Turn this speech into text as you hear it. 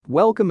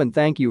Welcome and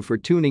thank you for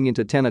tuning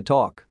into Tenna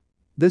Talk.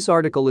 This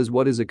article is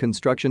What is a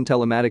construction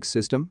telematics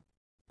system?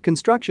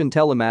 Construction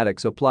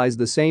telematics applies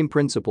the same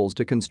principles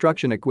to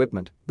construction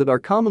equipment that are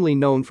commonly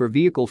known for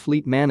vehicle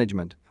fleet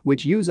management,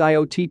 which use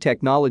IoT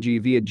technology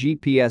via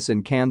GPS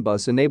and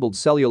CAN-bus-enabled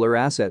cellular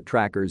asset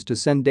trackers to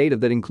send data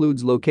that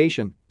includes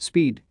location,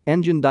 speed,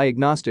 engine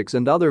diagnostics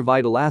and other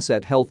vital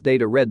asset health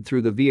data read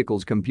through the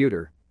vehicle's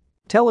computer.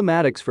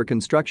 Telematics for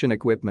construction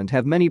equipment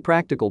have many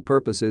practical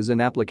purposes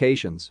and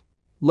applications.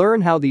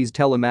 Learn how these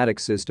telematics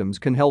systems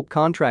can help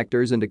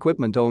contractors and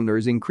equipment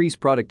owners increase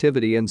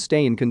productivity and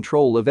stay in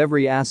control of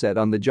every asset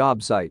on the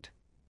job site.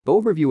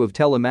 Overview of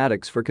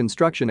telematics for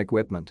construction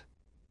equipment.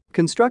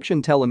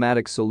 Construction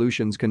telematics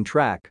solutions can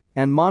track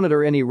and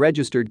monitor any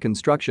registered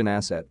construction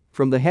asset,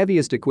 from the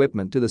heaviest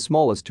equipment to the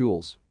smallest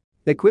tools.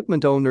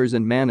 Equipment owners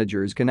and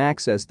managers can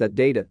access that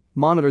data,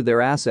 monitor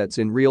their assets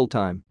in real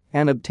time,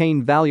 and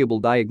obtain valuable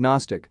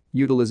diagnostic,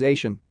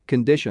 utilization,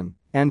 condition,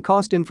 and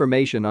cost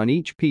information on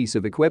each piece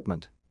of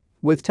equipment.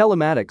 With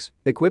telematics,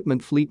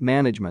 equipment fleet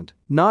management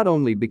not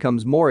only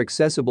becomes more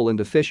accessible and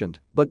efficient,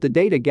 but the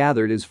data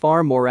gathered is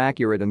far more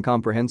accurate and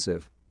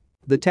comprehensive.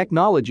 The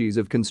technologies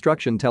of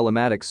construction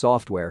telematics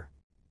software.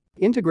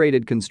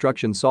 Integrated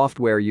construction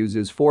software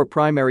uses four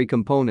primary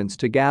components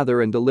to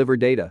gather and deliver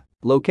data: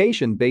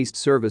 location-based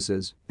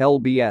services,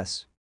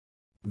 LBS,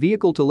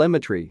 vehicle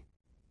telemetry,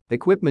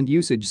 equipment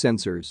usage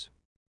sensors,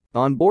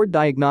 onboard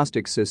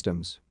diagnostic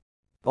systems.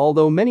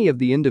 Although many of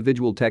the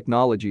individual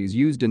technologies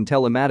used in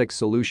telematics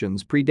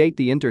solutions predate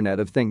the Internet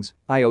of Things,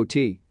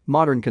 IoT,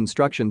 modern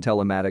construction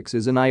telematics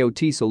is an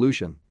IoT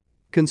solution.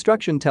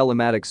 Construction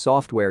telematics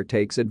software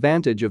takes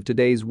advantage of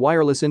today's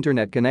wireless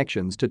internet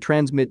connections to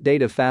transmit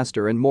data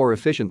faster and more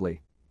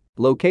efficiently.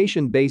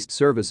 Location-based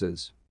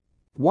services.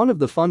 One of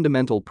the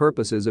fundamental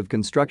purposes of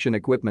construction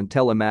equipment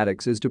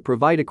telematics is to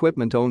provide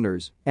equipment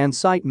owners and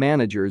site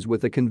managers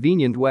with a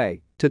convenient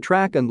way to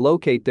track and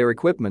locate their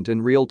equipment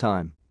in real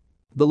time.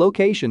 The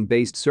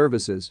location-based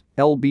services,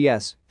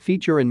 LBS,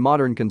 feature in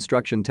modern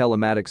construction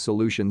telematics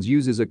solutions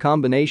uses a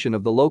combination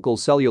of the local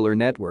cellular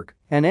network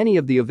and any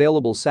of the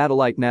available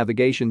satellite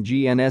navigation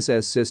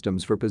GNSS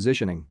systems for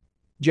positioning.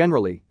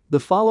 Generally, the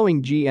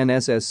following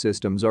GNSS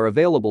systems are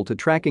available to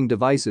tracking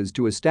devices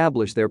to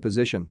establish their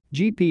position: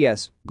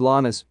 GPS,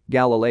 GLONASS,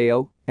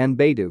 Galileo, and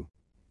Beidou.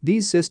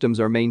 These systems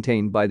are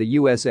maintained by the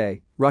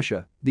USA,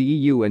 Russia, the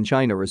EU and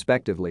China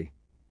respectively.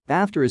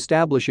 After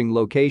establishing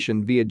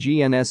location via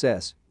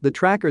GNSS, the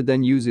tracker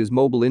then uses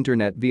mobile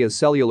internet via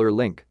cellular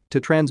link to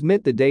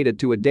transmit the data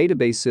to a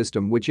database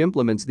system which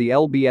implements the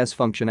LBS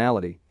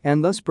functionality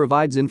and thus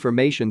provides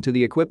information to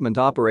the equipment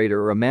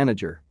operator or a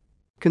manager.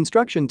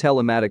 Construction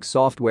telematics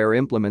software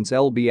implements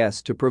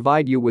LBS to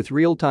provide you with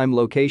real-time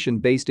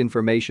location-based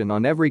information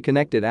on every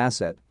connected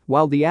asset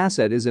while the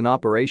asset is in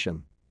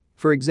operation.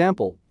 For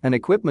example, an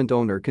equipment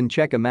owner can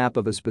check a map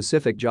of a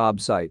specific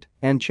job site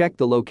and check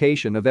the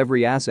location of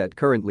every asset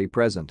currently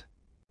present.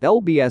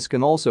 LBS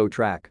can also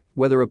track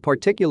whether a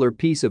particular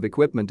piece of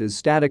equipment is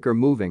static or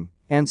moving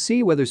and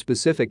see whether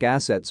specific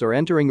assets are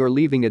entering or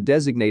leaving a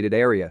designated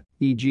area,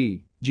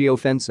 e.g.,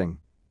 geofencing.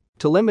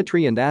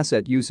 Telemetry and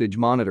asset usage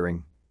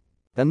monitoring.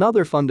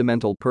 Another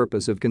fundamental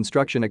purpose of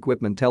construction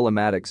equipment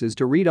telematics is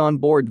to read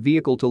onboard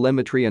vehicle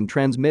telemetry and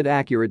transmit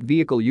accurate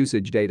vehicle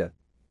usage data.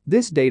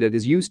 This data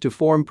is used to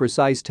form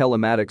precise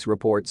telematics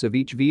reports of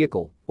each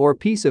vehicle or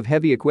piece of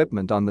heavy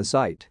equipment on the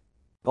site.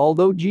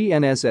 Although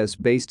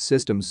GNSS-based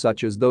systems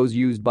such as those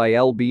used by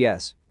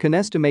LBS can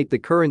estimate the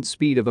current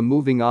speed of a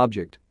moving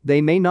object,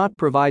 they may not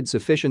provide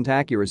sufficient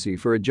accuracy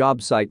for a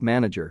job site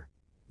manager.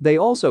 They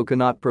also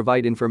cannot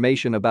provide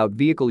information about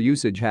vehicle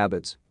usage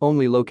habits,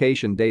 only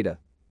location data.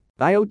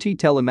 IoT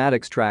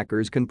telematics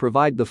trackers can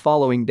provide the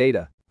following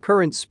data: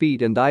 current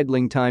speed and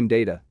idling time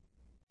data,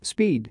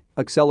 speed,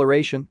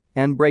 acceleration,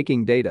 and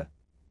braking data,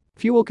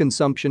 fuel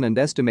consumption and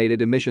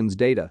estimated emissions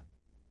data,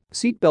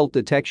 seatbelt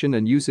detection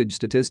and usage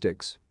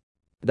statistics,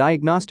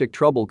 diagnostic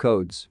trouble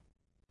codes,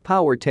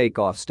 power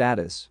takeoff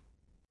status,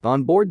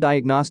 onboard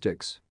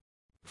diagnostics.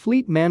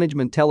 Fleet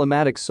management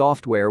telematics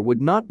software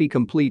would not be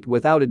complete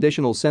without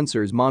additional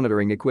sensors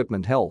monitoring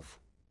equipment health.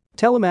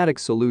 Telematics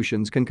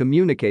solutions can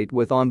communicate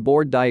with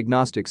onboard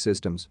diagnostic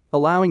systems,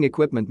 allowing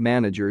equipment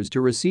managers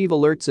to receive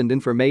alerts and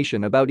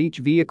information about each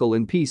vehicle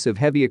and piece of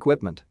heavy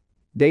equipment.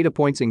 Data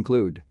points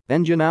include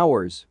engine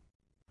hours,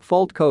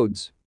 fault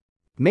codes,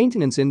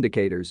 maintenance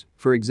indicators,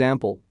 for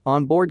example,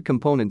 onboard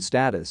component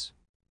status.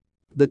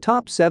 The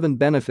top 7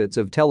 benefits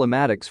of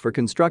telematics for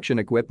construction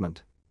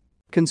equipment.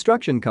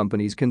 Construction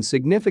companies can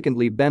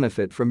significantly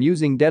benefit from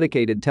using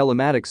dedicated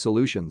telematics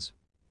solutions.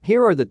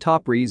 Here are the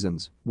top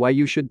reasons why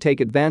you should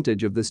take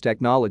advantage of this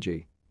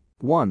technology.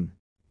 1.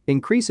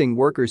 Increasing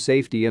worker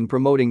safety and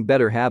promoting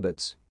better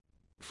habits.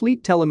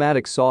 Fleet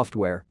telematics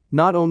software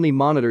not only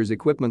monitors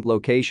equipment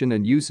location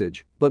and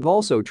usage, but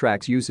also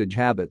tracks usage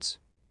habits.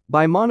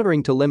 By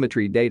monitoring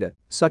telemetry data,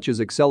 such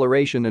as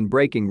acceleration and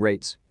braking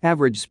rates,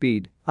 average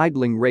speed,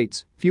 idling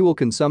rates, fuel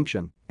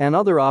consumption, and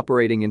other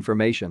operating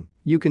information,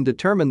 you can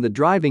determine the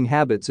driving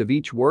habits of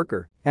each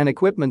worker and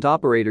equipment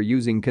operator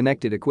using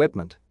connected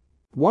equipment.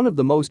 One of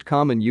the most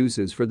common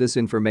uses for this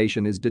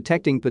information is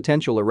detecting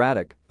potential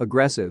erratic,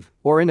 aggressive,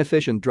 or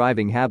inefficient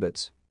driving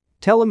habits.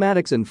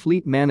 Telematics and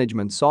fleet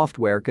management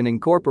software can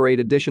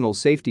incorporate additional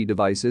safety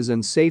devices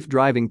and safe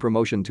driving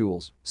promotion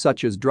tools,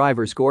 such as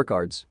driver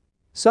scorecards.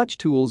 Such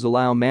tools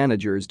allow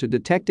managers to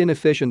detect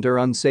inefficient or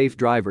unsafe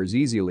drivers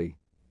easily.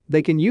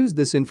 They can use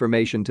this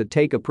information to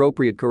take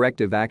appropriate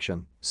corrective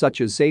action, such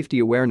as safety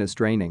awareness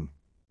training.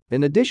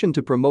 In addition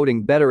to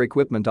promoting better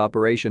equipment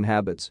operation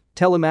habits,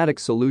 telematics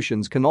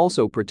solutions can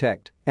also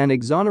protect and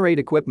exonerate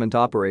equipment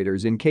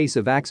operators in case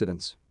of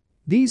accidents.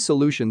 These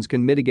solutions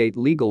can mitigate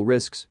legal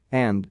risks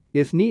and,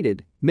 if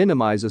needed,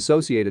 minimize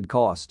associated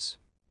costs.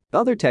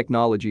 Other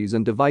technologies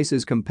and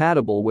devices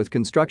compatible with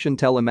construction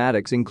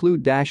telematics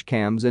include dash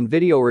cams and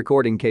video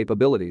recording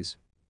capabilities.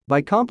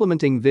 By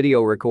complementing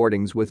video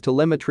recordings with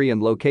telemetry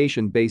and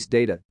location-based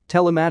data,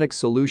 telematics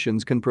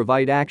solutions can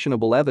provide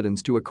actionable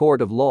evidence to a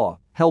court of law,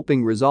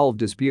 helping resolve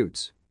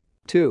disputes.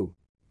 2.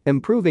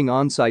 Improving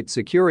on-site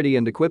security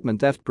and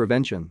equipment theft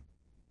prevention.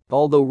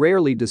 Although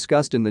rarely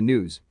discussed in the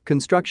news,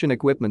 construction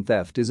equipment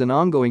theft is an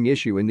ongoing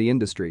issue in the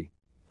industry.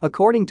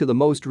 According to the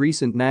most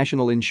recent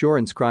National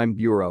Insurance Crime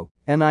Bureau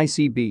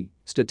 (NICB)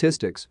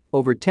 statistics,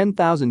 over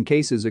 10,000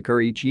 cases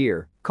occur each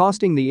year,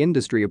 costing the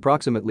industry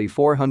approximately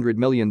 $400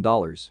 million.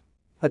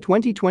 A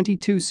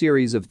 2022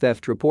 series of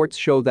theft reports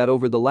show that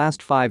over the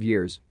last 5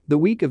 years, the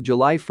week of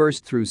July 1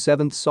 through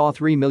 7 saw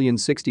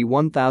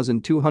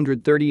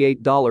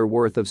 $3,061,238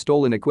 worth of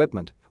stolen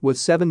equipment, with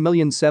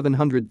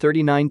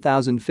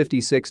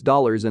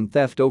 $7,739,056 in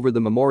theft over the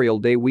Memorial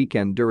Day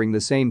weekend during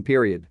the same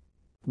period.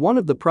 One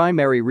of the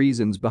primary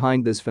reasons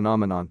behind this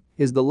phenomenon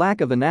is the lack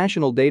of a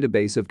national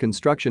database of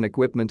construction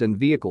equipment and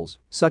vehicles,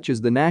 such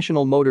as the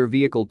National Motor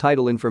Vehicle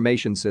Title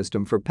Information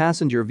System for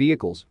passenger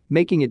vehicles,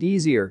 making it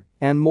easier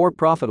and more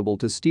profitable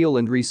to steal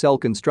and resell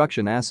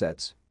construction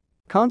assets.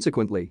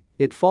 Consequently,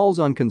 it falls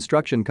on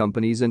construction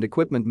companies and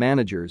equipment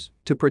managers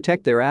to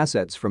protect their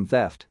assets from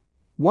theft.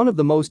 One of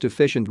the most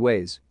efficient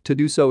ways to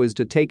do so is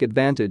to take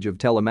advantage of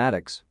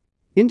telematics.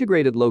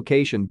 Integrated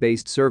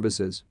Location-Based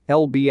Services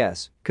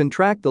 (LBS) can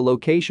track the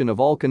location of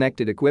all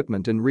connected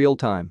equipment in real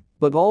time,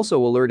 but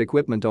also alert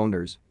equipment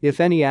owners if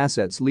any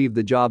assets leave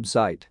the job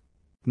site.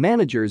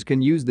 Managers can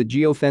use the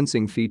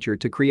geofencing feature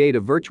to create a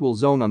virtual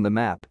zone on the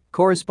map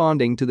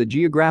corresponding to the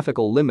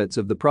geographical limits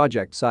of the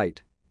project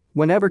site.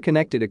 Whenever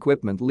connected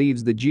equipment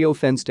leaves the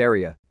geofenced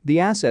area, the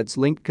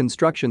assets-linked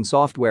construction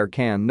software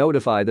can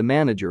notify the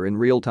manager in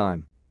real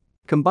time.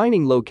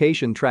 Combining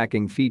location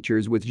tracking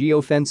features with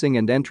geofencing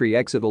and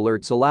entry-exit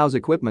alerts allows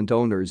equipment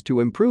owners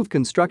to improve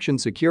construction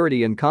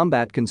security and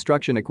combat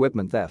construction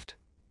equipment theft.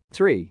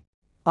 3.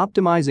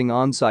 Optimizing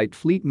on-site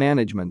fleet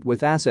management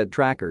with asset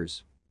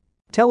trackers.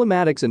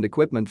 Telematics and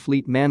equipment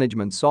fleet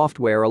management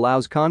software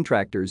allows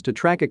contractors to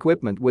track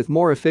equipment with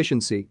more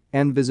efficiency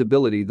and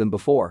visibility than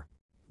before.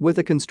 With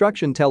a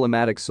construction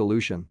telematics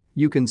solution,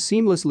 you can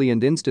seamlessly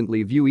and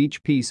instantly view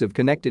each piece of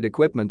connected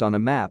equipment on a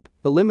map,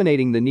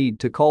 eliminating the need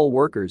to call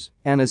workers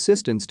and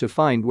assistants to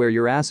find where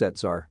your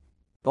assets are.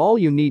 All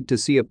you need to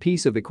see a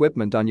piece of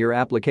equipment on your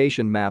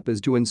application map is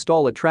to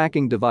install a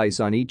tracking device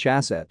on each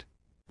asset.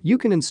 You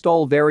can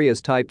install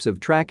various types of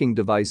tracking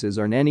devices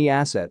on any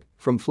asset,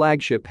 from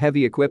flagship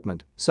heavy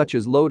equipment, such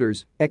as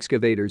loaders,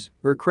 excavators,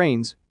 or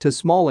cranes, to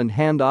small and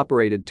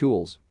hand-operated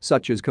tools,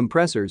 such as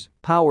compressors,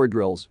 power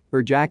drills,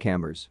 or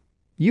jackhammers.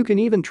 You can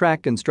even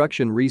track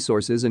construction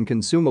resources and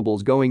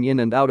consumables going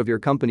in and out of your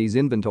company's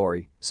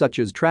inventory, such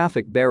as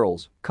traffic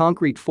barrels,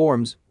 concrete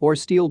forms, or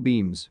steel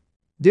beams.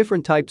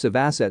 Different types of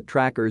asset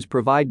trackers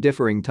provide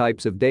differing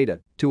types of data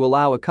to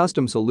allow a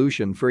custom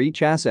solution for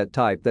each asset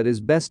type that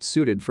is best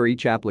suited for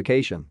each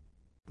application.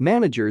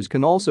 Managers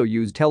can also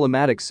use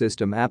telematics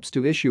system apps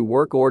to issue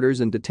work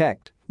orders and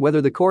detect whether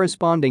the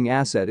corresponding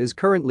asset is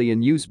currently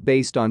in use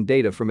based on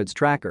data from its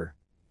tracker.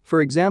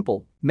 For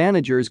example,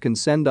 managers can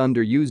send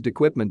underused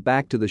equipment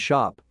back to the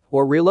shop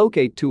or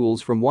relocate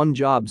tools from one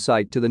job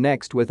site to the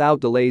next without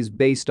delays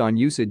based on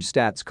usage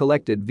stats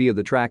collected via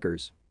the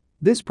trackers.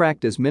 This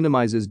practice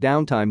minimizes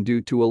downtime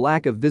due to a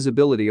lack of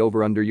visibility over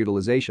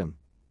underutilization.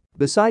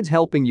 Besides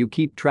helping you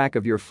keep track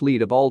of your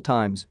fleet at all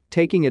times,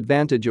 taking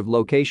advantage of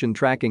location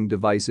tracking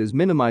devices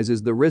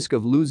minimizes the risk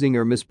of losing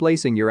or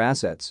misplacing your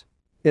assets.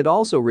 It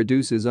also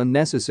reduces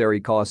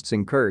unnecessary costs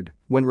incurred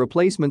when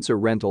replacements or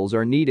rentals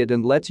are needed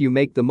and lets you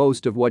make the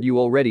most of what you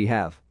already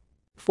have.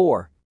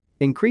 4.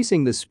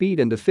 Increasing the speed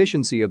and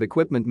efficiency of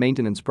equipment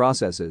maintenance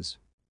processes.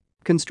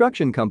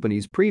 Construction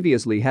companies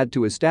previously had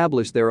to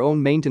establish their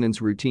own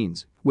maintenance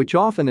routines, which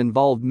often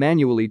involved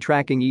manually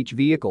tracking each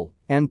vehicle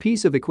and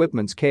piece of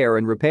equipment's care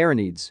and repair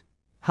needs.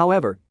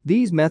 However,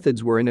 these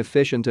methods were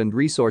inefficient and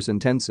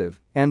resource-intensive,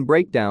 and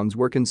breakdowns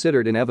were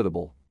considered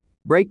inevitable.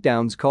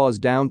 Breakdowns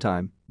caused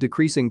downtime,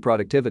 decreasing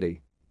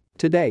productivity.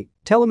 Today,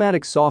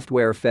 telematics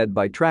software fed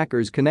by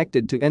trackers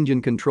connected to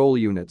engine control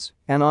units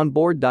and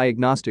onboard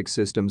diagnostic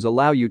systems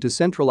allow you to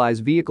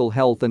centralize vehicle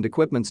health and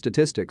equipment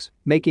statistics,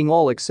 making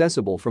all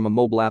accessible from a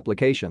mobile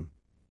application.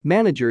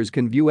 Managers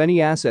can view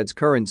any asset's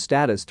current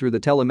status through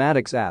the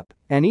Telematics app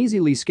and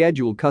easily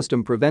schedule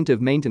custom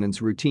preventive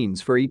maintenance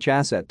routines for each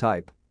asset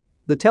type.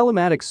 The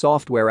Telematics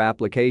software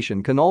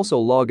application can also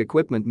log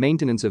equipment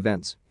maintenance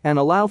events and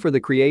allow for the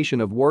creation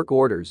of work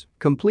orders,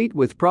 complete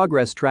with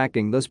progress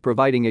tracking, thus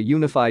providing a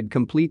unified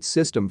complete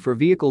system for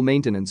vehicle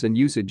maintenance and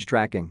usage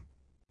tracking.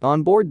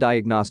 Onboard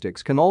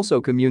diagnostics can also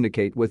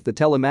communicate with the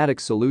Telematics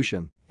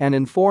solution and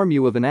inform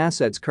you of an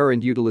asset's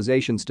current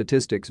utilization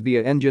statistics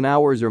via engine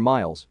hours or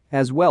miles,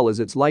 as well as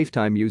its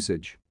lifetime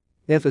usage.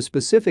 If a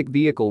specific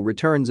vehicle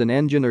returns an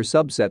engine or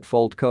subset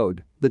fault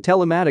code, the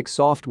Telematics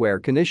software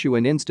can issue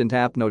an instant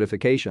app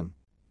notification.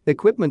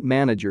 Equipment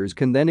managers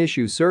can then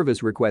issue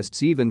service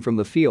requests even from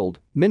the field,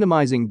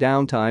 minimizing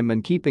downtime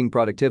and keeping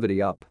productivity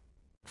up.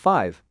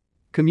 5.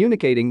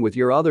 Communicating with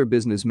your other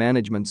business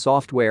management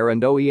software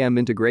and OEM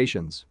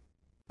integrations.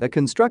 A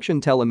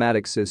construction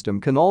telematics system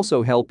can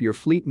also help your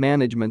fleet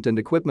management and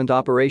equipment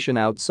operation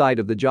outside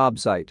of the job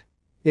site.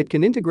 It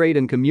can integrate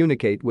and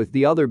communicate with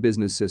the other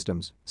business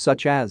systems,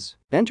 such as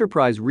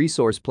Enterprise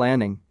Resource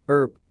Planning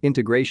 (ERP)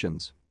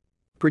 integrations,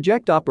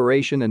 Project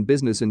Operation and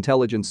Business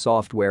Intelligence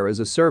Software as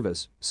a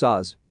Service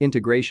 (SaaS)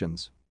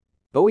 integrations,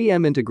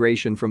 OEM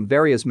integration from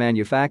various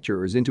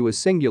manufacturers into a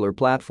singular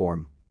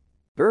platform.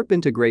 ERP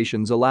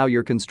integrations allow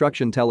your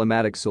construction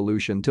telematics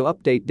solution to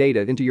update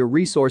data into your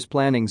resource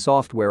planning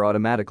software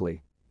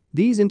automatically.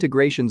 These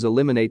integrations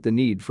eliminate the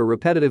need for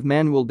repetitive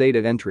manual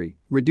data entry,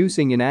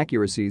 reducing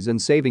inaccuracies and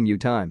saving you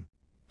time.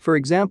 For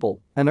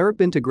example, an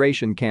ERP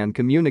integration can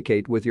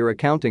communicate with your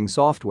accounting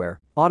software,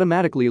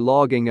 automatically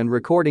logging and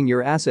recording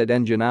your asset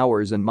engine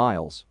hours and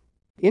miles.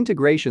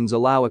 Integrations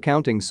allow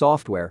accounting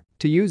software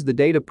to use the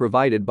data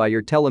provided by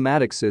your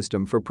telematics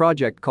system for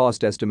project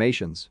cost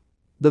estimations.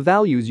 The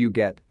values you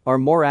get are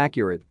more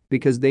accurate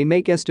because they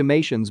make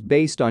estimations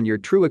based on your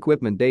true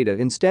equipment data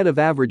instead of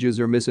averages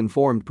or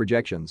misinformed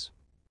projections.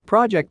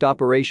 Project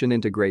operation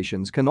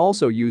integrations can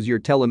also use your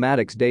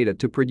telematics data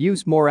to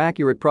produce more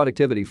accurate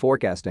productivity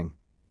forecasting.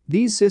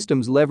 These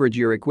systems leverage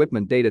your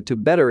equipment data to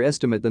better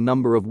estimate the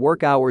number of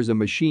work hours a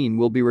machine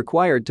will be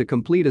required to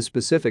complete a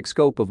specific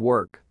scope of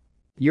work.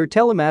 Your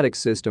telematics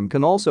system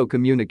can also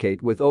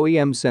communicate with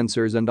OEM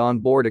sensors and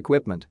onboard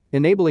equipment,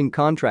 enabling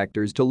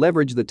contractors to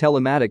leverage the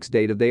telematics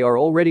data they are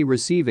already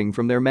receiving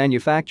from their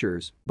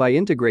manufacturers by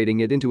integrating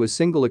it into a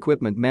single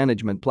equipment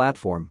management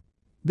platform.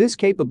 This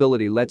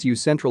capability lets you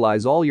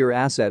centralize all your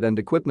asset and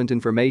equipment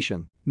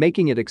information,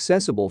 making it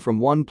accessible from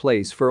one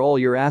place for all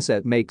your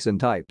asset makes and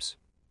types.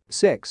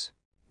 6.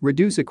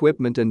 Reduce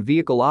equipment and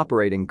vehicle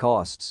operating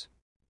costs.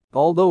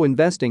 Although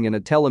investing in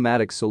a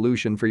telematics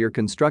solution for your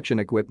construction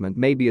equipment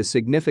may be a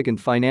significant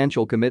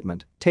financial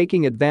commitment,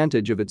 taking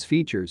advantage of its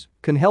features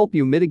can help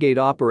you mitigate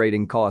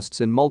operating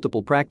costs in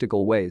multiple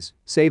practical ways,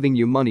 saving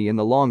you money in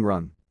the long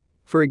run.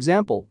 For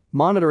example,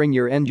 monitoring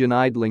your engine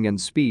idling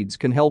and speeds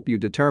can help you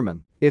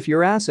determine if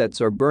your assets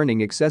are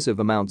burning excessive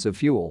amounts of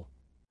fuel.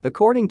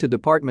 According to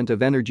Department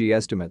of Energy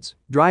estimates,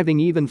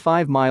 driving even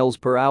 5 miles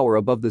per hour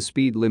above the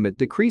speed limit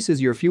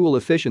decreases your fuel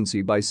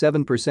efficiency by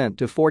 7%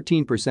 to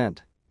 14%.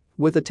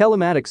 With a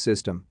telematics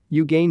system,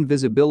 you gain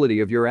visibility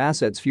of your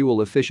assets'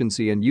 fuel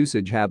efficiency and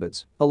usage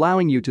habits,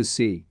 allowing you to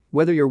see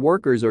whether your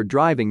workers are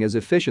driving as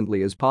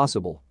efficiently as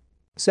possible.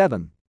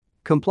 7.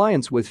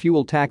 Compliance with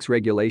fuel tax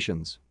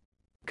regulations.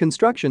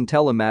 Construction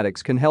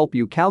telematics can help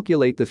you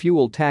calculate the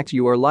fuel tax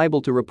you are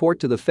liable to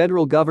report to the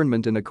federal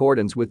government in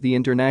accordance with the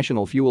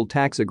International Fuel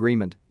Tax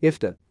Agreement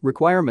 (IFTA)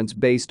 requirements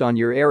based on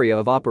your area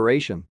of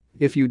operation.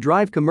 If you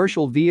drive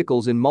commercial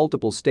vehicles in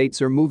multiple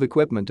states or move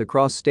equipment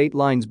across state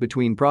lines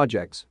between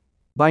projects.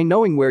 By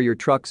knowing where your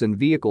trucks and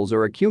vehicles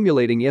are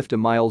accumulating IFTA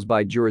miles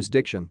by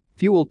jurisdiction,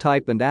 fuel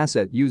type and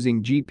asset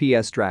using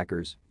GPS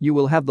trackers, you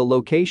will have the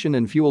location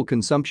and fuel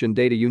consumption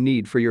data you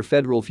need for your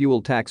federal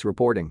fuel tax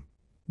reporting.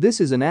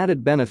 This is an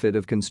added benefit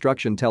of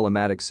construction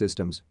telematics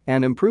systems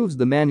and improves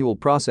the manual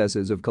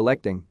processes of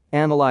collecting,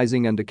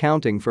 analyzing and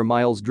accounting for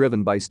miles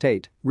driven by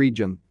state,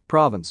 region,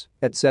 province,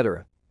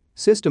 etc.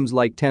 Systems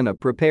like TENA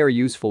prepare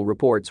useful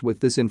reports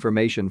with this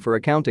information for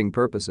accounting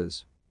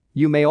purposes.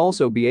 You may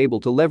also be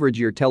able to leverage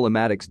your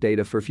telematics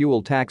data for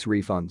fuel tax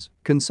refunds.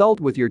 Consult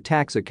with your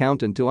tax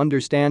accountant to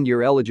understand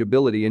your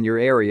eligibility in your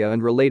area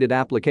and related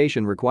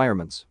application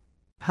requirements.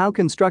 How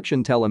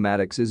construction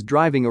telematics is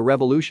driving a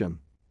revolution.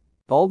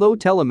 Although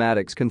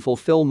telematics can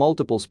fulfill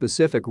multiple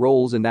specific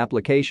roles and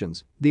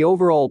applications, the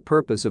overall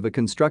purpose of a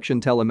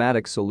construction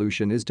telematics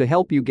solution is to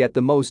help you get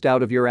the most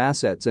out of your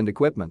assets and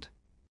equipment.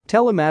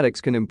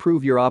 Telematics can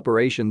improve your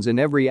operations in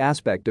every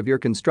aspect of your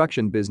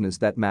construction business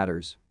that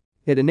matters.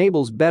 It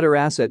enables better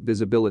asset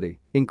visibility,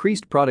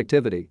 increased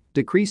productivity,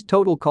 decreased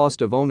total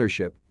cost of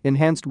ownership,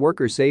 enhanced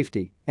worker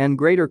safety, and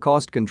greater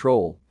cost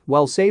control,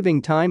 while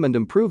saving time and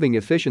improving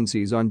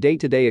efficiencies on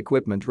day-to-day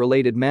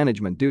equipment-related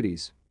management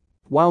duties.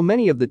 While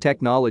many of the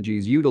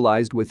technologies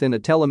utilized within a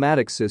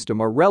telematics system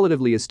are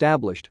relatively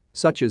established,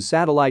 such as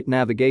satellite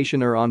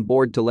navigation or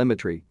onboard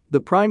telemetry,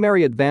 the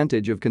primary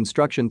advantage of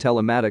construction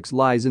telematics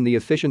lies in the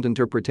efficient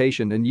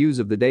interpretation and use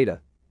of the data.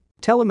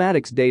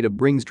 Telematics data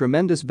brings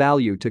tremendous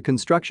value to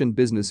construction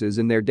businesses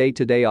in their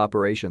day-to-day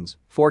operations,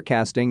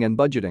 forecasting and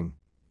budgeting.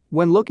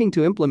 When looking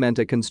to implement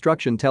a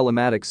construction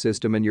telematics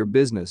system in your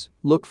business,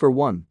 look for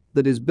one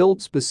that is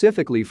built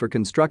specifically for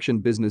construction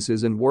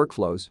businesses and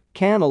workflows,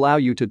 can allow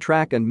you to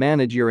track and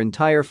manage your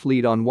entire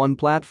fleet on one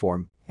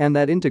platform, and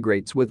that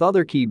integrates with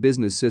other key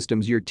business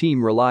systems your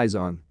team relies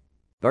on.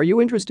 Are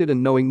you interested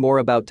in knowing more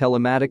about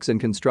telematics and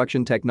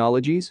construction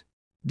technologies?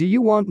 Do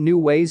you want new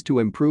ways to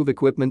improve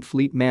equipment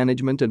fleet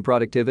management and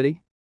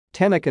productivity?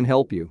 Tena can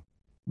help you.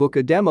 Book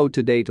a demo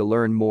today to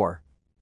learn more.